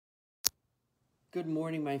Good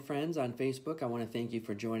morning, my friends on Facebook. I want to thank you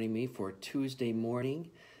for joining me for Tuesday morning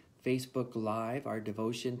Facebook Live. Our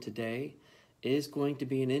devotion today is going to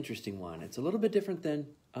be an interesting one. It's a little bit different than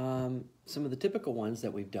some of the typical ones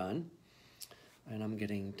that we've done. And I'm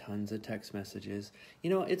getting tons of text messages. You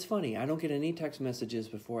know, it's funny. I don't get any text messages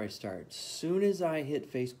before I start. Soon as I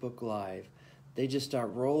hit Facebook Live, they just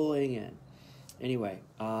start rolling in. Anyway,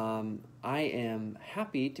 I am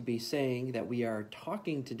happy to be saying that we are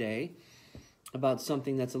talking today about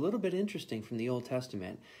something that's a little bit interesting from the Old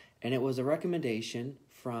Testament. And it was a recommendation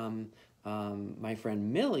from my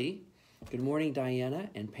friend Millie. Good morning, Diana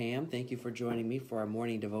and Pam. Thank you for joining me for our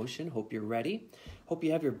morning devotion. Hope you're ready. Hope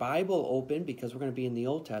you have your Bible open because we're going to be in the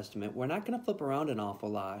Old Testament. We're not going to flip around an awful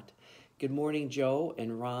lot. Good morning, Joe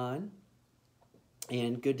and Ron.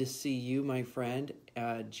 And good to see you, my friend,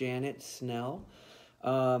 Janet Snell.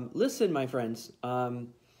 Listen, my friends,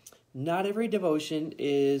 not every devotion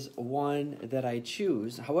is one that I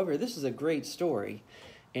choose. However, this is a great story.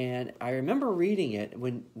 And I remember reading it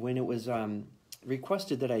when it was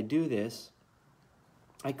requested that I do this.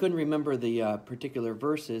 I couldn't remember the particular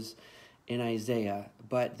verses in Isaiah.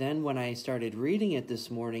 But then when I started reading it this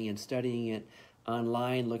morning and studying it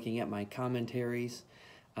online, looking at my commentaries,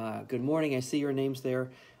 good morning, I see your names there.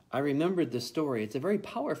 I remembered the story. It's a very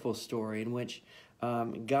powerful story in which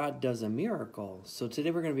God does a miracle. So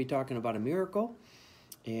today we're going to be talking about a miracle,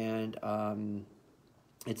 and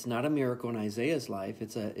it's not a miracle in Isaiah's life.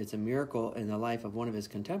 It's a miracle in the life of one of his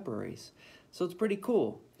contemporaries. So it's pretty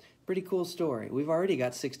cool story. We've already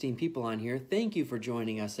got 16 people on here. Thank you for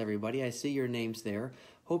joining us, everybody. I see your names there.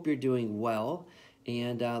 Hope you're doing well.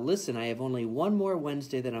 And listen, I have only one more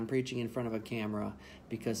Wednesday that I'm preaching in front of a camera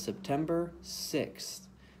because September 6th,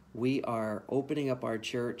 we are opening up our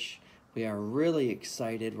church. We are really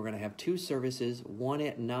excited. We're going to have two services, one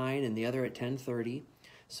at 9 and the other at 10:30.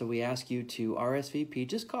 So we ask you to RSVP.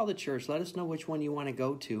 Just call the church. Let us know which one you want to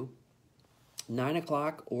go to, 9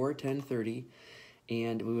 o'clock or 10:30,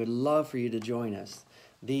 and we would love for you to join us.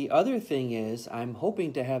 The other thing is I'm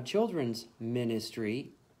hoping to have children's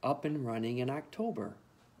ministry up and running in October.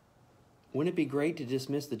 Wouldn't it be great to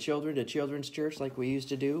dismiss the children to children's church like we used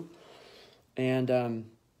to do? And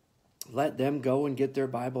let them go and get their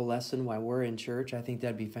Bible lesson while we're in church. I think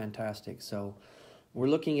that'd be fantastic. So we're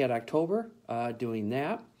looking at October doing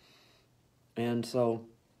that. And so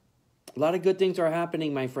a lot of good things are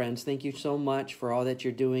happening, my friends. Thank you so much for all that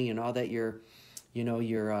you're doing and all that you're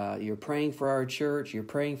praying for our church. You're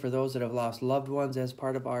praying for those that have lost loved ones as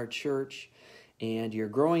part of our church. And you're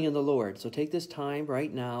growing in the Lord. So take this time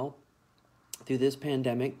right now through this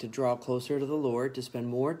pandemic to draw closer to the Lord, to spend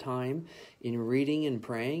more time in reading and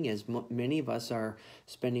praying, as many of us are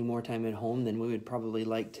spending more time at home than we would probably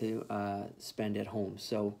like to spend at home.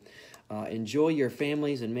 So enjoy your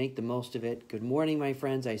families and make the most of it. Good morning, my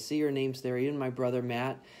friends. I see your names there, even my brother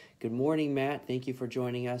Matt. Good morning, Matt. Thank you for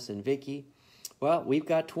joining us. And Vicky. Well, we've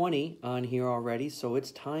got 20 on here already, so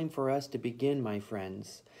it's time for us to begin, my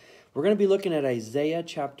friends. We're going to be looking at Isaiah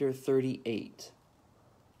chapter 38.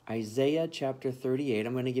 Isaiah chapter 38.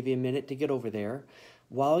 I'm going to give you a minute to get over there.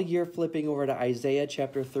 While you're flipping over to Isaiah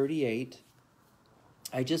chapter 38,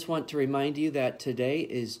 I just want to remind you that today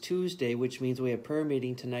is Tuesday, which means we have prayer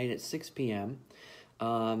meeting tonight at 6 p.m.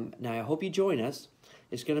 Now, I hope you join us.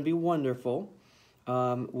 It's going to be wonderful.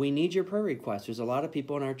 We need your prayer requests. There's a lot of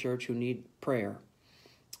people in our church who need prayer.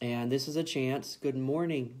 And this is a chance. Good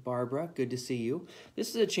morning, Barbara. Good to see you. This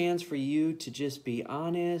is a chance for you to just be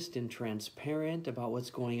honest and transparent about what's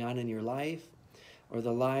going on in your life or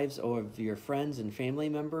the lives of your friends and family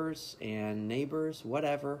members and neighbors,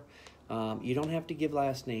 whatever. You don't have to give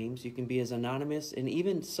last names. You can be as anonymous, and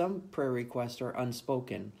even some prayer requests are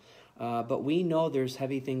unspoken. But we know there's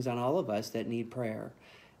heavy things on all of us that need prayer.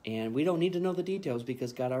 And we don't need to know the details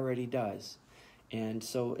because God already does. And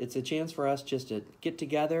so it's a chance for us just to get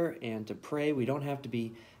together and to pray. We don't have to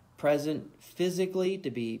be present physically,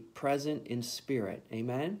 to be present in spirit.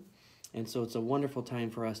 Amen? And so it's a wonderful time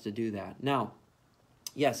for us to do that. Now,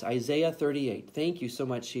 yes, Isaiah 38. Thank you so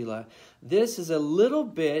much, Sheila. This is a little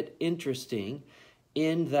bit interesting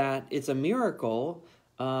in that it's a miracle,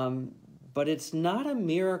 but it's not a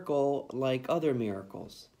miracle like other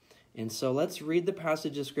miracles. And so let's read the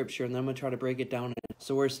passage of Scripture, and then I'm going to try to break it down.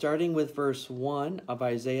 So we're starting with verse 1 of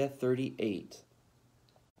Isaiah 38.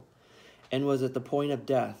 And was at the point of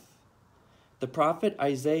death. The prophet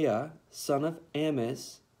Isaiah, son of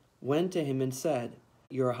Amos, went to him and said,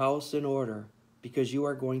 "Your house in order, because you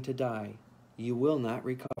are going to die. You will not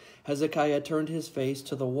recover." Hezekiah turned his face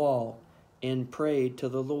to the wall and prayed to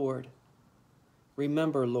the Lord.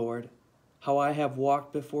 "Remember, Lord, how I have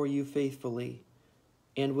walked before you faithfully,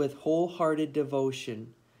 and with wholehearted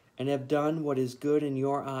devotion, and have done what is good in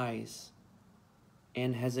your eyes."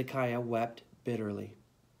 And Hezekiah wept bitterly.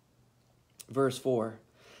 Verse 4,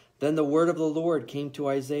 "Then the word of the Lord came to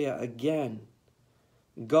Isaiah again.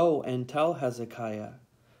 Go and tell Hezekiah,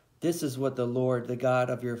 this is what the Lord, the God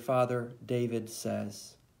of your father David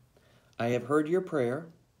says. I have heard your prayer.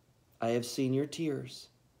 I have seen your tears.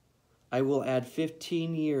 I will add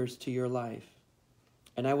 15 years to your life,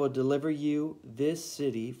 and I will deliver you this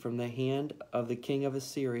city from the hand of the king of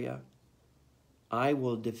Assyria. I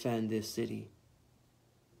will defend this city."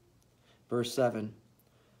 Verse 7,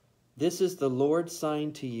 "This is the Lord's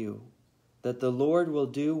sign to you, that the Lord will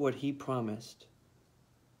do what he promised.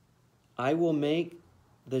 I will make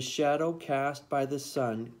the shadow cast by the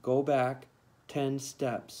sun go back 10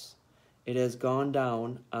 steps. It has gone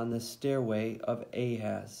down on the stairway of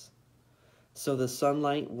Ahaz." So the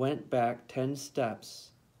sunlight went back 10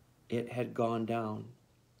 steps. It had gone down.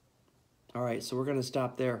 All right, so we're going to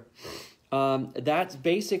stop there. That's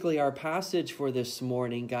basically our passage for this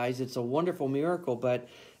morning, guys. It's a wonderful miracle, but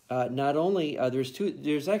not only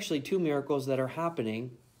there's actually 2 miracles that are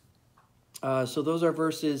happening. So those are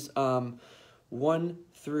verses 1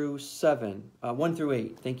 through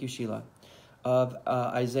 8. Thank you, Sheila, of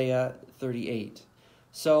Isaiah 38.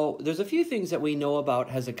 So there's a few things that we know about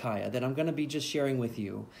Hezekiah that I'm going to be just sharing with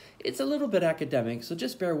you. It's a little bit academic, so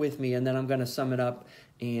just bear with me, and then I'm going to sum it up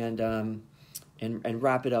and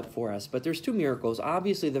wrap it up for us. But there's 2 miracles.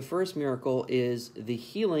 Obviously, the first miracle is the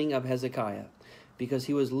healing of Hezekiah, because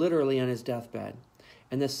he was literally on his deathbed.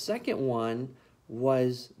 And the second one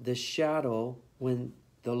was the shadow when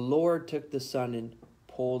the Lord took the sun and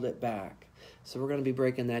pulled it back. So we're going to be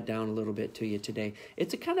breaking that down a little bit to you today.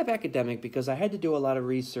 It's a kind of academic because I had to do a lot of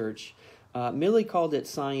research. Millie called it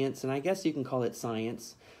science, and I guess you can call it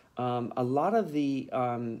science. A lot of the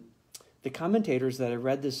commentators that I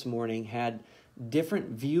read this morning had different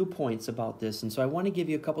viewpoints about this, and so I want to give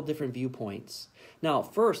you a couple different viewpoints. Now,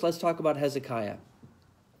 first, let's talk about Hezekiah.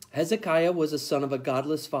 Hezekiah was a son of a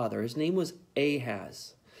godless father. His name was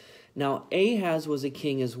Ahaz. Now, Ahaz was a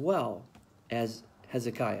king as well as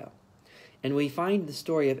Hezekiah. And we find the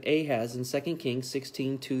story of Ahaz in 2 Kings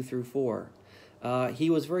 16, 2 through 4. He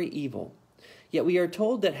was very evil. Yet we are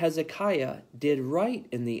told that Hezekiah did right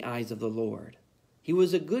in the eyes of the Lord. He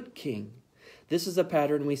was a good king. This is a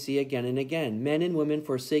pattern we see again and again. Men and women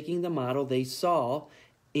forsaking the model they saw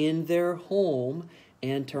in their home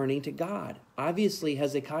and turning to God. Obviously,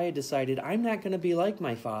 Hezekiah decided, I'm not going to be like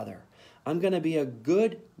my father. I'm going to be a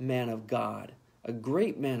good man of God, a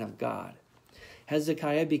great man of God.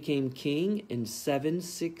 Hezekiah became king in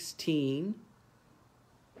 716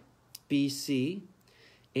 BC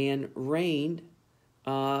and reigned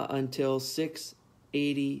until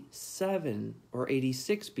 687 or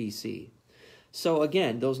 86 BC. So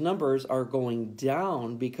again, those numbers are going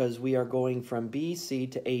down because we are going from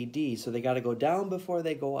BC to AD. So they got to go down before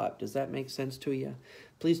they go up. Does that make sense to you?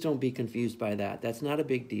 Please don't be confused by that. That's not a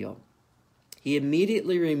big deal.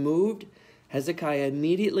 Hezekiah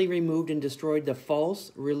immediately removed and destroyed the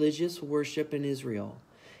false religious worship in Israel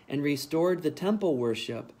and restored the temple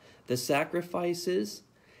worship, the sacrifices,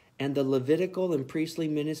 and the Levitical and priestly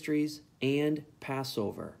ministries and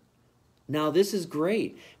Passover. Now, this is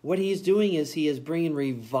great. What he's doing is he is bringing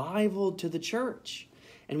revival to the church.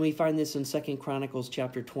 And we find this in 2 Chronicles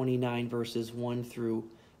chapter 29, verses 1 through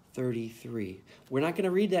 33. We're not going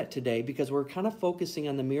to read that today because we're kind of focusing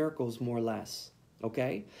on the miracles more or less.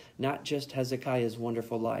 Okay? Not just Hezekiah's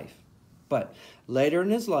wonderful life. But later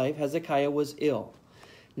in his life, Hezekiah was ill.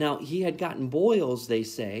 Now, he had gotten boils, they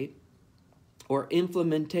say, or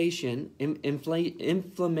inflammation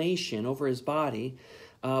over his body,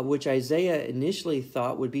 which Isaiah initially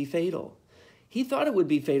thought would be fatal. He thought it would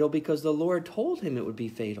be fatal because the Lord told him it would be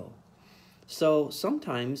fatal. So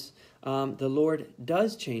sometimes the Lord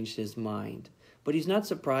does change his mind. But he's not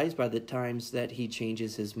surprised by the times that he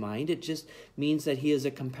changes his mind. It just means that he is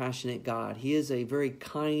a compassionate God. He is a very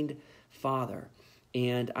kind Father.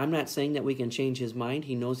 And I'm not saying that we can change his mind.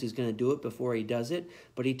 He knows he's going to do it before he does it.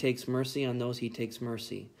 But he takes mercy on those he takes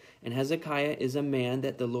mercy. And Hezekiah is a man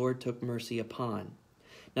that the Lord took mercy upon.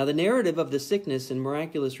 Now, the narrative of the sickness and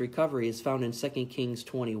miraculous recovery is found in 2 Kings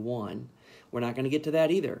 21. We're not going to get to that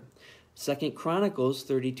either. 2 Chronicles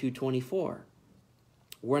 32:24.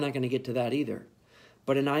 We're not going to get to that either.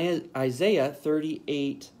 But in Isaiah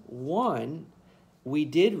 38:1, we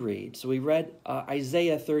did read. So we read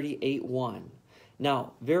Isaiah 38:1.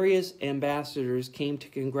 Now, various ambassadors came to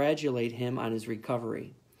congratulate him on his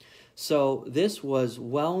recovery. So this was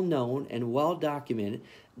well known and well documented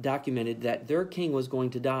that their king was going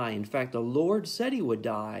to die. In fact, the Lord said he would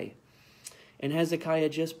die. And Hezekiah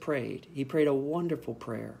just prayed. He prayed a wonderful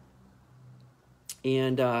prayer.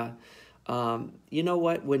 And you know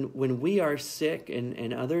what? When we are sick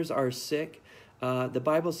and others are sick, the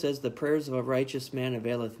Bible says the prayers of a righteous man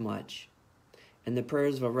availeth much. And the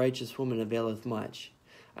prayers of a righteous woman availeth much.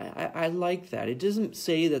 I like that. It doesn't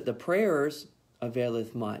say that the prayers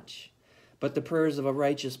availeth much, but the prayers of a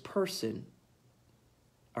righteous person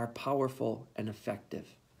are powerful and effective,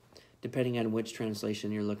 depending on which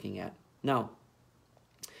translation you're looking at. Now,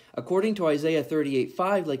 according to Isaiah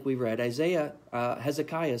 38:5, like we read,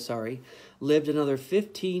 Hezekiah lived another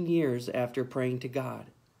 15 years after praying to God.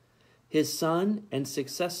 His son and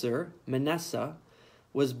successor, Manasseh,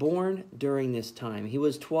 was born during this time. He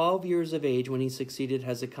was 12 years of age when he succeeded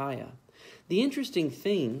Hezekiah. The interesting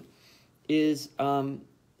thing is,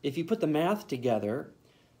 if you put the math together,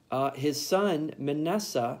 his son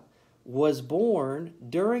Manasseh was born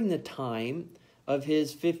during the time of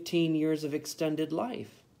his 15 years of extended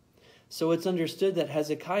life. So it's understood that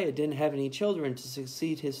Hezekiah didn't have any children to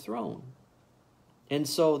succeed his throne. And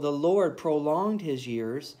so the Lord prolonged his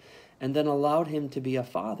years and then allowed him to be a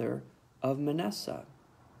father of Manasseh.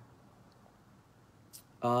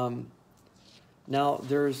 Now,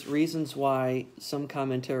 there's reasons why some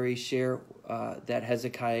commentaries share that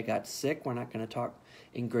Hezekiah got sick. We're not going to talk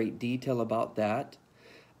in great detail about that.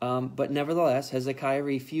 But nevertheless, Hezekiah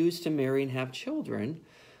refused to marry and have children,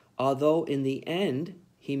 although in the end,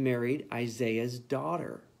 he married Isaiah's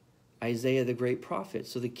daughter, Isaiah the great prophet.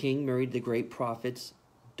 So the king married the great prophet's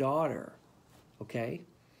daughter. Okay?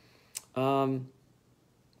 And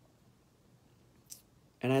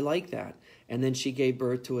I like that. And then she gave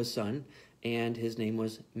birth to a son, and his name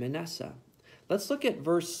was Manasseh. Let's look at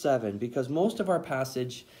verse 7, because most of our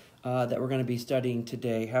passage that we're going to be studying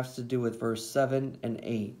today has to do with verse 7 and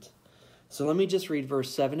 8. So let me just read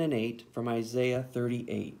verse 7 and 8 from Isaiah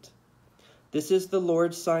 38. This is the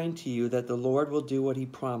Lord's sign to you that the Lord will do what he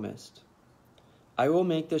promised. I will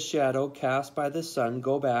make the shadow cast by the sun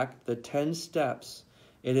go back the 10 steps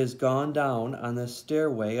it has gone down on the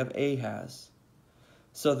stairway of Ahaz.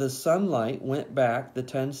 So the sunlight went back the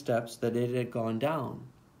 10 steps that it had gone down.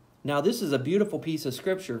 Now, this is a beautiful piece of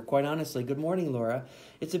scripture, quite honestly. Good morning, Laura.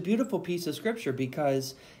 It's a beautiful piece of scripture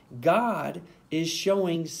because God is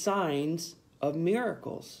showing signs of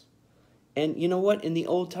miracles. And you know what? In the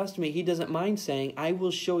Old Testament, he doesn't mind saying, I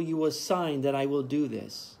will show you a sign that I will do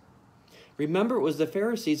this. Remember, it was the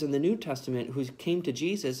Pharisees in the New Testament who came to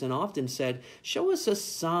Jesus and often said, show us a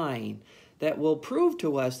sign that will prove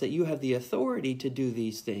to us that you have the authority to do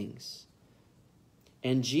these things.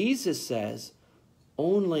 And Jesus says,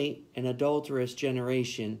 only an adulterous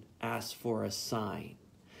generation asks for a sign.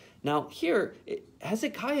 Now here,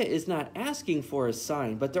 Hezekiah is not asking for a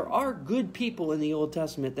sign, but there are good people in the Old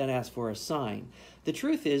Testament that ask for a sign. The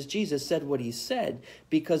truth is, Jesus said what he said,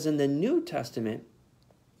 because in the New Testament,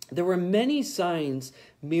 there were many signs,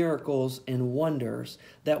 miracles, and wonders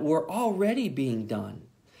that were already being done.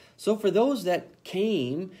 So for those that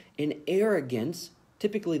came in arrogance,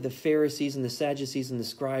 typically the Pharisees and the Sadducees and the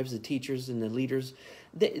scribes, the teachers and the leaders,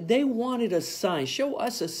 they wanted a sign. Show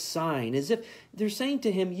us a sign, as if they're saying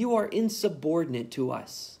to him, you are insubordinate to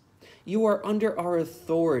us. You are under our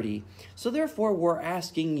authority. So therefore, we're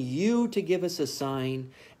asking you to give us a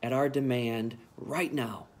sign at our demand right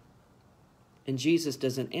now. And Jesus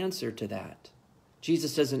doesn't answer to that.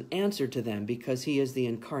 Jesus doesn't answer to them because he is the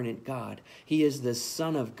incarnate God. He is the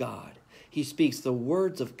Son of God. He speaks the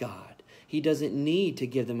words of God. He doesn't need to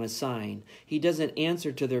give them a sign. He doesn't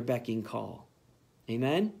answer to their becking call.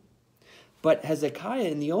 Amen? But Hezekiah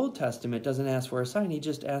in the Old Testament doesn't ask for a sign. He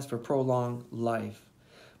just asked for prolonged life.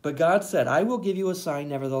 But God said, I will give you a sign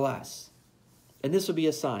nevertheless. And this will be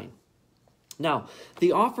a sign. Now,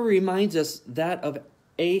 the offer reminds us that of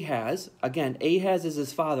Ahaz. Again, Ahaz is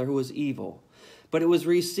his father who was evil. But it was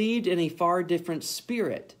received in a far different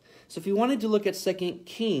spirit. So if you wanted to look at 2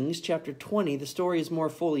 Kings chapter 20, the story is more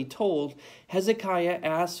fully told. Hezekiah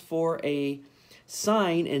asked for a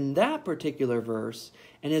sign in that particular verse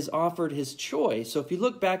and is offered his choice. So if you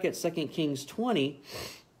look back at 2 Kings 20,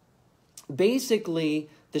 basically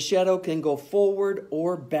the shadow can go forward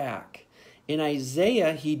or back. In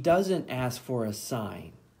Isaiah, he doesn't ask for a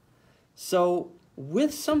sign. So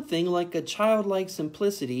with something like a childlike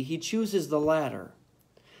simplicity, he chooses the latter.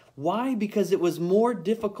 Why? Because it was more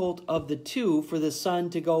difficult of the two for the sun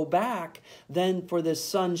to go back than for the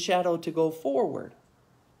sun's shadow to go forward.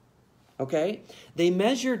 Okay? They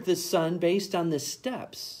measured the sun based on the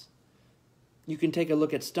steps. You can take a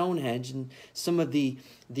look at Stonehenge and some of the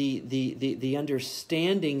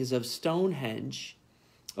understandings of Stonehenge,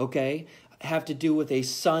 okay, have to do with a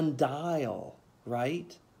sundial,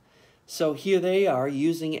 right? So here they are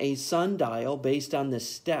using a sundial based on the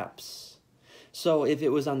steps. So if it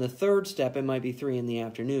was on the third step, it might be 3 in the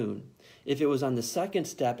afternoon. If it was on the second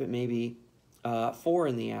step, it may be 4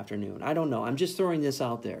 in the afternoon. I don't know. I'm just throwing this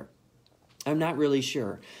out there. I'm not really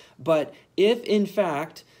sure. But if, in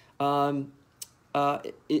fact, Hezekiah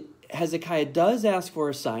does ask for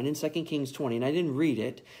a sign in 2 Kings 20, and I didn't read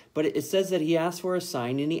it, but it says that he asked for a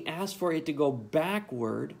sign, and he asked for it to go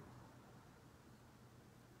backward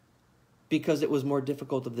because it was more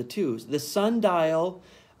difficult of the two. The sundial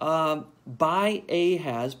by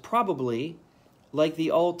Ahaz, probably, like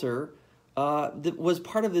the altar, was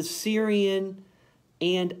part of the Syrian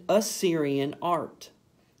and Assyrian art.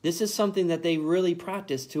 This is something that they really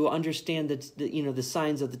practiced to understand the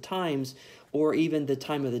signs of the times or even the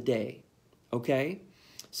time of the day. Okay?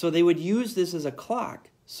 So they would use this as a clock,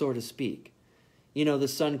 so to speak. The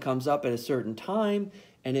sun comes up at a certain time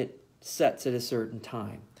and it sets at a certain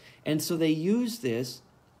time. And so they used this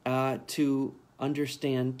to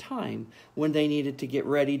understand time. When they needed to get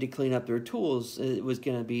ready to clean up their tools, it was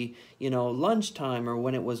going to be, lunchtime, or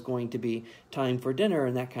when it was going to be time for dinner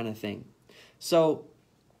and that kind of thing. So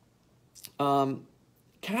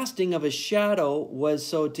casting of a shadow was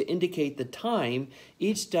so to indicate the time,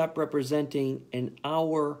 each step representing an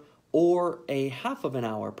hour or a half of an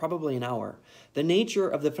hour, probably an hour. The nature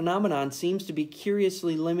of the phenomenon seems to be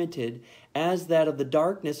curiously limited as that of the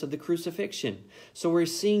darkness of the crucifixion. So we're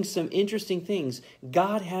seeing some interesting things.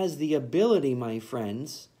 God has the ability, my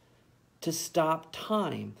friends, to stop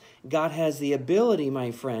time. God has the ability,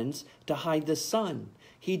 my friends, to hide the sun.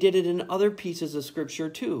 He did it in other pieces of Scripture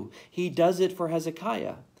too. He does it for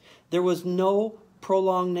Hezekiah. There was no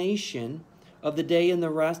prolongation of the day in the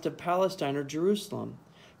rest of Palestine or Jerusalem,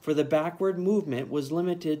 for the backward movement was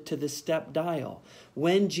limited to the step dial.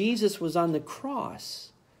 When Jesus was on the cross,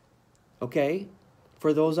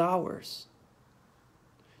 for those hours,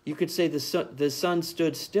 you could say the sun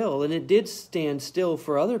stood still, and it did stand still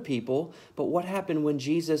for other people, but what happened when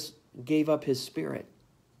Jesus gave up his spirit?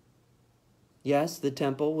 Yes, the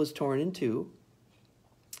temple was torn in two.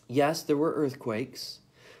 Yes, there were earthquakes,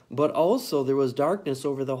 but also there was darkness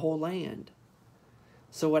over the whole land.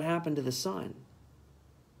 So what happened to the sun?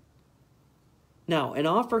 Now, an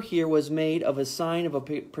offer here was made of a sign of a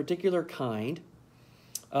particular kind,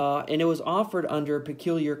 and it was offered under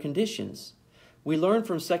peculiar conditions. We learn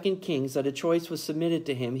from 2 Kings that a choice was submitted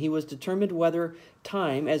to him. He was determined whether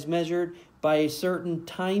time, as measured by a certain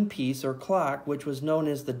timepiece or clock, which was known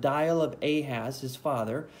as the dial of Ahaz, his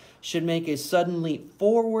father, should make a sudden leap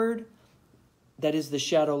forward, that is the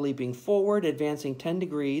shadow leaping forward, advancing 10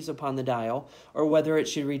 degrees upon the dial, or whether it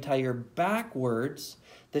should retire backwards,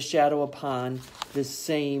 the shadow upon the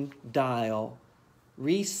same dial,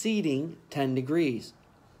 receding 10 degrees.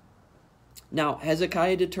 Now,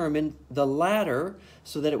 Hezekiah determined the latter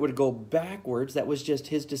so that it would go backwards. That was just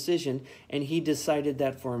his decision, and he decided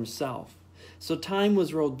that for himself. So time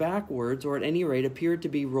was rolled backwards, or at any rate appeared to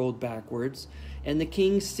be rolled backwards, and the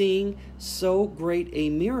king, seeing so great a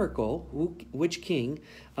miracle, which king?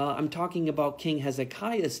 I'm talking about King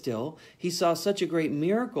Hezekiah still. He saw such a great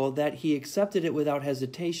miracle that he accepted it without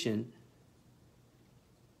hesitation,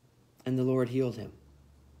 and the Lord healed him.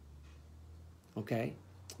 Okay?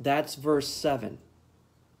 That's verse 7.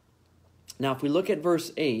 Now, if we look at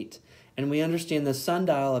verse 8, and we understand the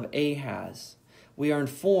sundial of Ahaz, we are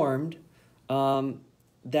informed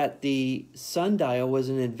that the sundial was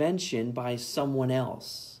an invention by someone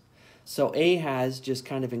else. So Ahaz just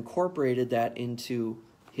kind of incorporated that into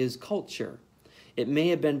his culture. It may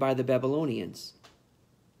have been by the Babylonians.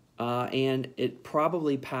 And it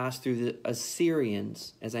probably passed through the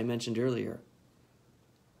Assyrians, as I mentioned earlier.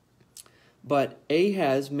 But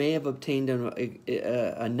Ahaz may have obtained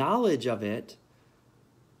a knowledge of it.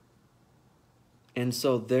 And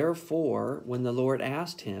so therefore, when the Lord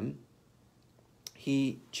asked him,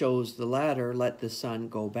 he chose the latter, let the sun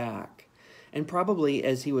go back. And probably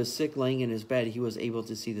as he was sick laying in his bed, he was able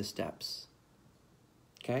to see the steps.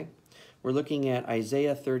 Okay? We're looking at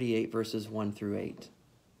Isaiah 38, verses 1 through 8.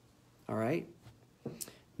 All right?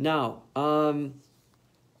 Now,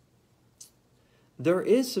 there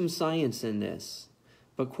is some science in this.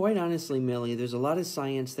 But quite honestly, Millie, there's a lot of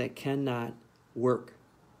science that cannot work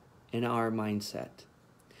in our mindset.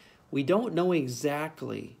 We don't know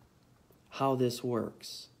exactly how this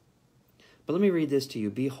works. But let me read this to you.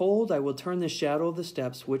 Behold, I will turn the shadow of the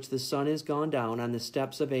steps which the sun has gone down on the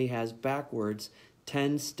steps of Ahaz backwards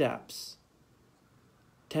 10 steps.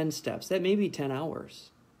 10 steps. That may be 10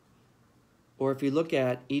 hours. Or if you look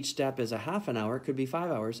at each step as a half an hour, it could be 5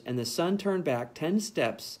 hours. And the sun turned back 10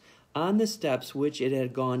 steps on the steps which it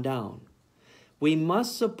had gone down. We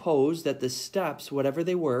must suppose that the steps, whatever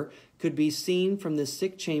they were, could be seen from the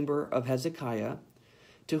sick chamber of Hezekiah,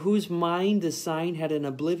 to whose mind the sign had an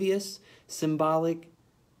oblivious, symbolic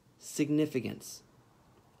significance.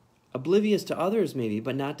 Oblivious to others, maybe,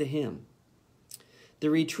 but not to him. The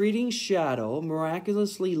retreating shadow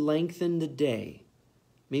miraculously lengthened the day,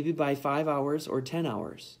 maybe by 5 hours or 10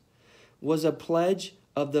 hours, was a pledge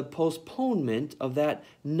of the postponement of that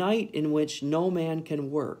night in which no man can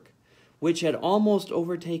work, which had almost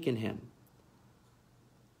overtaken him.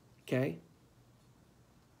 Okay?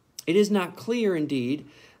 It is not clear, indeed,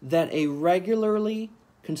 that a regularly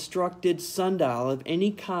constructed sundial of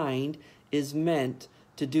any kind is meant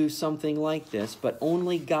to do something like this, but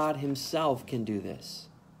only God himself can do this.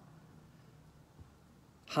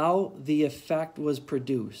 How the effect was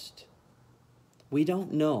produced, we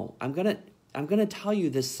don't know. I'm going to tell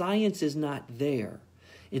you the science is not there.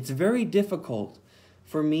 It's very difficult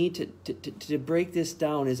for me to break this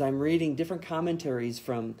down as I'm reading different commentaries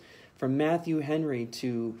from Matthew Henry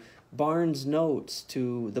to Barnes' notes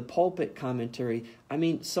to the pulpit commentary. I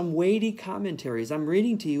mean, some weighty commentaries. I'm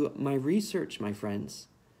reading to you my research, my friends.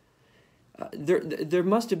 There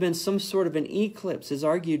must have been some sort of an eclipse, as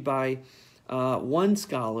argued by one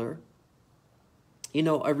scholar,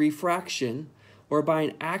 a refraction, or by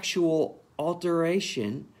an actual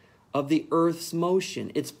alteration of the earth's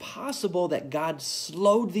motion. It's possible that God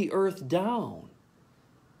slowed the earth down,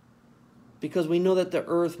 because we know that the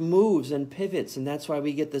earth moves and pivots, and that's why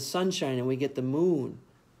we get the sunshine and we get the moon.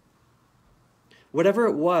 Whatever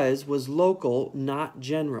it was local, not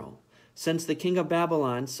general, since the king of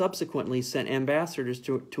Babylon subsequently sent ambassadors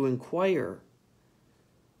to inquire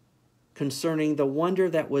concerning the wonder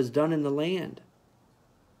that was done in the land.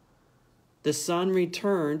 The sun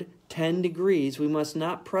returned 10 degrees. We must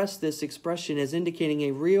not press this expression as indicating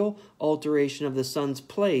a real alteration of the sun's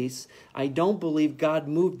place. I don't believe God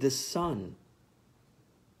moved the sun.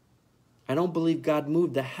 I don't believe God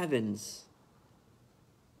moved the heavens.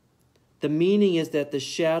 The meaning is that the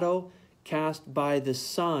shadow cast by the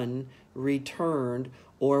sun returned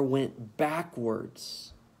or went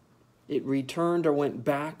backwards. It returned or went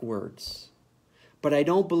backwards. But I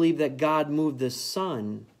don't believe that God moved the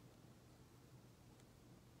sun.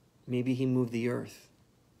 Maybe he moved the earth.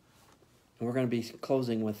 And we're going to be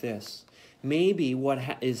closing with this. Maybe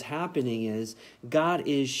what is happening is God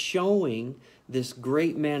is showing this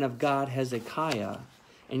great man of God, Hezekiah,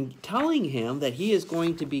 and telling him that he is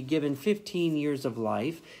going to be given 15 years of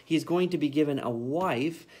life. He's going to be given a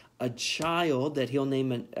wife, a child that he'll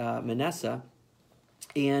name Manasseh,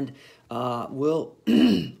 and will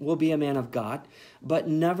be a man of God. But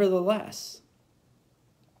nevertheless,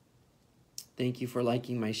 thank you for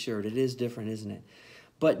liking my shirt. It is different, isn't it?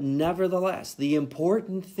 But nevertheless, the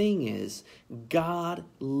important thing is God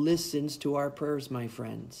listens to our prayers, my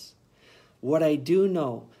friends. What I do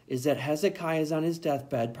know is that Hezekiah is on his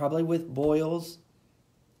deathbed, probably with boils.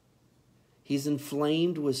 He's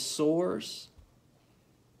inflamed with sores.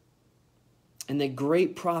 And the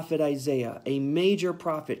great prophet Isaiah, a major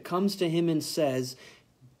prophet, comes to him and says,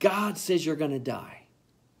 God says you're going to die.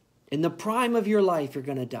 In the prime of your life, you're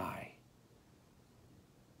going to die.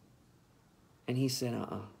 And he said,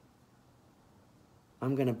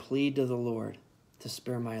 I'm going to plead to the Lord to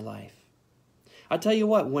spare my life. I'll tell you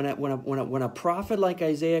what, when a prophet like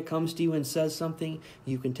Isaiah comes to you and says something,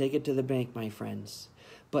 you can take it to the bank, my friends.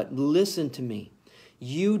 But listen to me.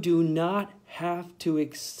 You do not have to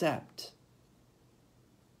accept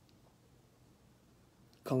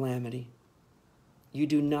calamity. You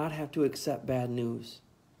do not have to accept bad news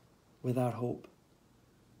without hope.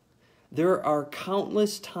 There are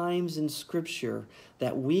countless times in Scripture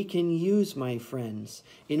that we can use, my friends,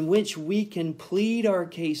 in which we can plead our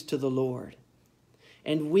case to the Lord.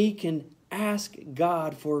 And we can ask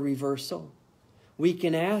God for reversal. We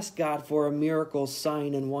can ask God for a miracle,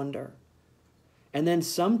 sign, and wonder. And then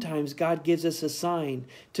sometimes God gives us a sign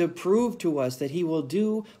to prove to us that he will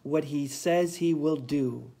do what he says he will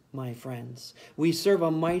do, my friends. We serve a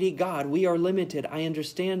mighty God. We are limited. I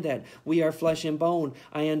understand that. We are flesh and bone.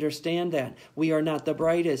 I understand that. We are not the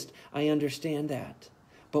brightest. I understand that.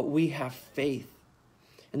 But we have faith.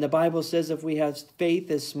 And the Bible says if we have faith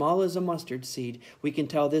as small as a mustard seed, we can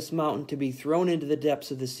tell this mountain to be thrown into the depths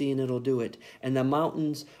of the sea and it'll do it. And the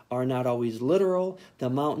mountains are not always literal. The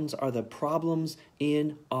mountains are the problems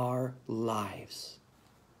in our lives.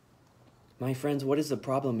 My friends, what is the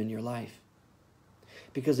problem in your life?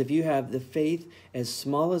 Because if you have the faith as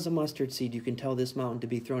small as a mustard seed, you can tell this mountain to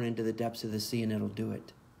be thrown into the depths of the sea and it'll do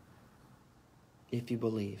it. If you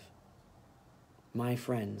believe. My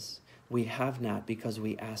friends, we have not because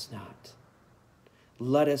we ask not.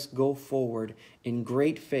 let us go forward in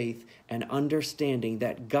great faith and understanding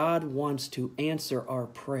that God wants to answer our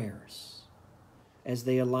prayers as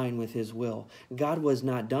they align with his will. God was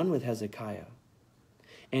not done with Hezekiah.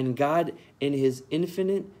 And God, in his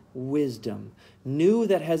infinite wisdom, knew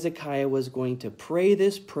that Hezekiah was going to pray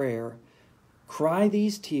this prayer, cry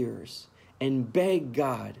these tears, and beg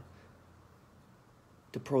God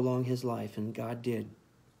to prolong his life. And God did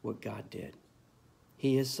what God did.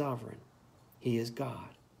 He is sovereign. He is God.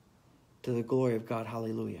 To the glory of God,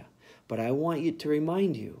 hallelujah. But I want you to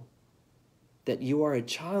remind you that you are a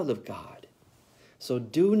child of God. So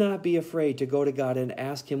do not be afraid to go to God and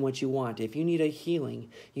ask him what you want. If you need a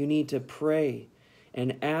healing, you need to pray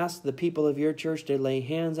and ask the people of your church to lay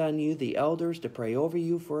hands on you, the elders to pray over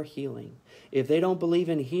you for healing. If they don't believe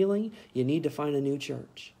in healing, you need to find a new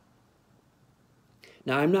church.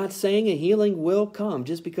 Now, I'm not saying a healing will come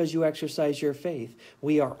just because you exercise your faith.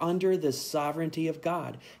 We are under the sovereignty of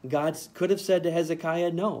God. God could have said to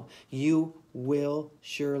Hezekiah, no, you will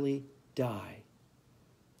surely die.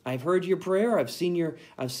 I've heard your prayer. I've seen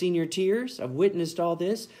your tears. I've witnessed all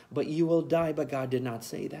this, but you will die. But God did not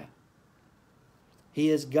say that. He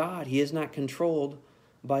is God. He is not controlled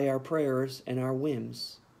by our prayers and our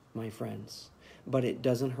whims, my friends. But it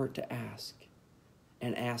doesn't hurt to ask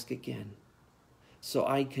and ask again. So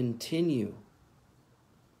I continue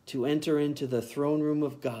to enter into the throne room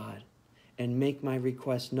of God and make my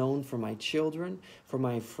request known for my children, for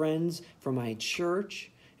my friends, for my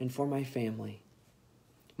church, and for my family.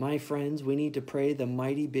 My friends, we need to pray the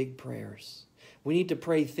mighty big prayers. We need to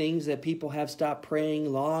pray things that people have stopped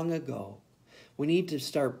praying long ago. We need to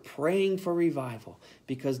start praying for revival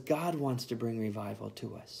because God wants to bring revival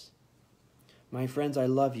to us. My friends, I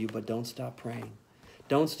love you, but don't stop praying.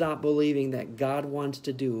 Don't stop believing that God wants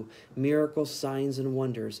to do miracles, signs, and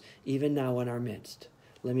wonders even now in our midst.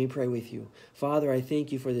 Let me pray with you. Father, I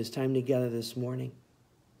thank you for this time together this morning.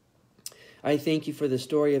 I thank you for the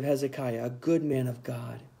story of Hezekiah, a good man of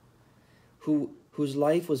God, whose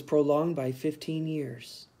life was prolonged by 15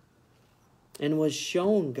 years and was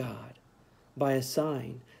shown, God, by a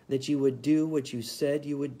sign that you would do what you said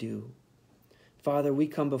you would do. Father, we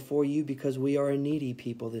come before you because we are a needy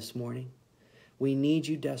people this morning. We need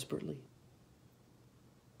you desperately.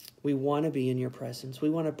 We want to be in your presence. We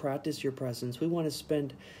want to practice your presence. We want to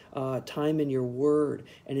spend time in your word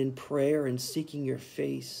and in prayer and seeking your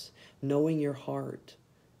face, knowing your heart.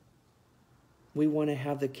 We want to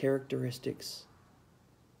have the characteristics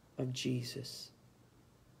of Jesus.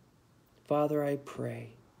 Father, I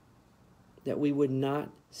pray that we would not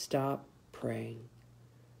stop praying,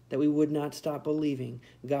 that we would not stop believing,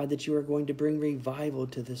 God, that you are going to bring revival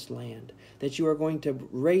to this land, that you are going to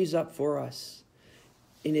raise up for us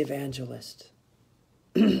an evangelist,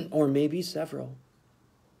 or maybe several.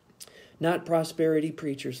 Not prosperity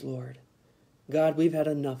preachers, Lord. God, we've had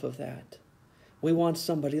enough of that. We want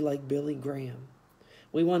somebody like Billy Graham.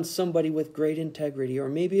 We want somebody with great integrity, or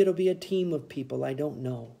maybe it'll be a team of people, I don't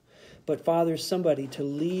know. But Father, somebody to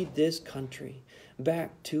lead this country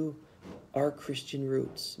back to our Christian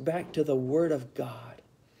roots, back to the Word of God,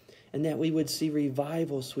 and that we would see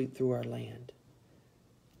revival sweep through our land.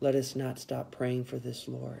 Let us not stop praying for this,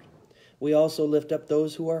 Lord. We also lift up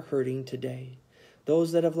those who are hurting today,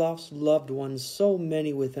 those that have lost loved ones, so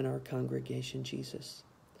many within our congregation, Jesus.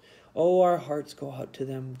 Oh, our hearts go out to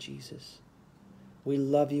them, Jesus. We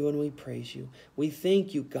love you and we praise you. We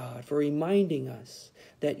thank you, God, for reminding us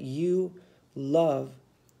that you love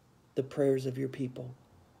the prayers of your people,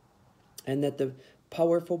 and that the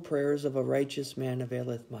powerful prayers of a righteous man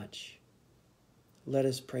availeth much. Let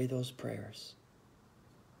us pray those prayers.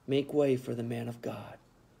 Make way for the man of God.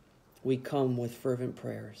 We come with fervent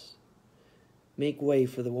prayers. Make way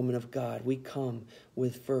for the woman of God. We come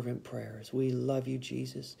with fervent prayers. We love you,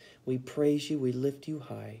 Jesus. We praise you. We lift you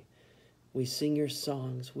high. We sing your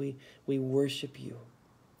songs. We worship you.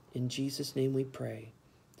 In Jesus' name we pray.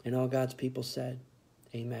 And all God's people said,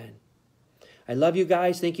 amen. I love you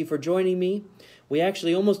guys. Thank you for joining me. We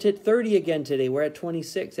actually almost hit 30 again today. We're at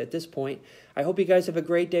 26 at this point. I hope you guys have a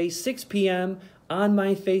great day. 6 p.m. on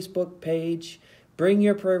my Facebook page. Bring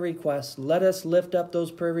your prayer requests. Let us lift up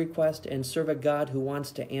those prayer requests and serve a God who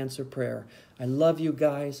wants to answer prayer. I love you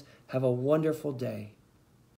guys. Have a wonderful day.